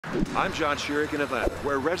I'm John Schierick in Atlanta,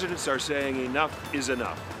 where residents are saying enough is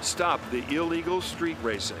enough. Stop the illegal street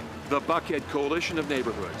racing. The Buckhead Coalition of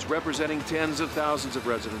Neighborhoods, representing tens of thousands of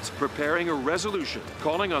residents, preparing a resolution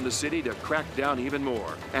calling on the city to crack down even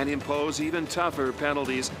more and impose even tougher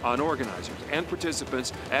penalties on organizers and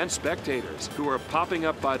participants and spectators who are popping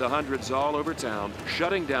up by the hundreds all over town,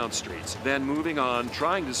 shutting down streets, then moving on,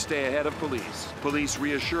 trying to stay ahead of police. Police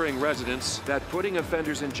reassuring residents that putting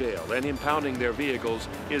offenders in jail and impounding their vehicles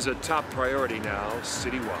is a top priority now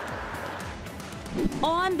citywide.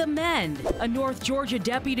 On the mend, a North Georgia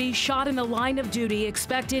deputy shot in the line of duty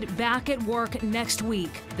expected back at work next week.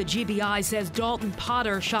 The GBI says Dalton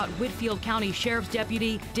Potter shot Whitfield County Sheriff's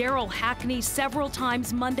Deputy Daryl Hackney several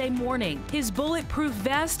times Monday morning. His bulletproof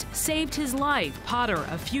vest saved his life. Potter,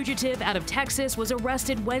 a fugitive out of Texas, was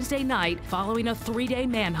arrested Wednesday night following a 3-day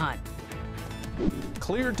manhunt.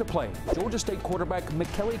 Cleared to play. Georgia State quarterback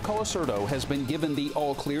Michele Colasurdo has been given the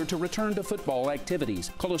all-clear to return to football activities.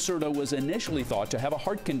 Colasurdo was initially thought to have a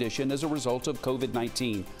heart condition as a result of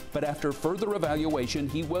COVID-19, but after further evaluation,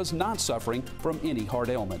 he was not suffering from any heart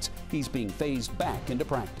ailments. He's being phased back into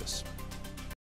practice.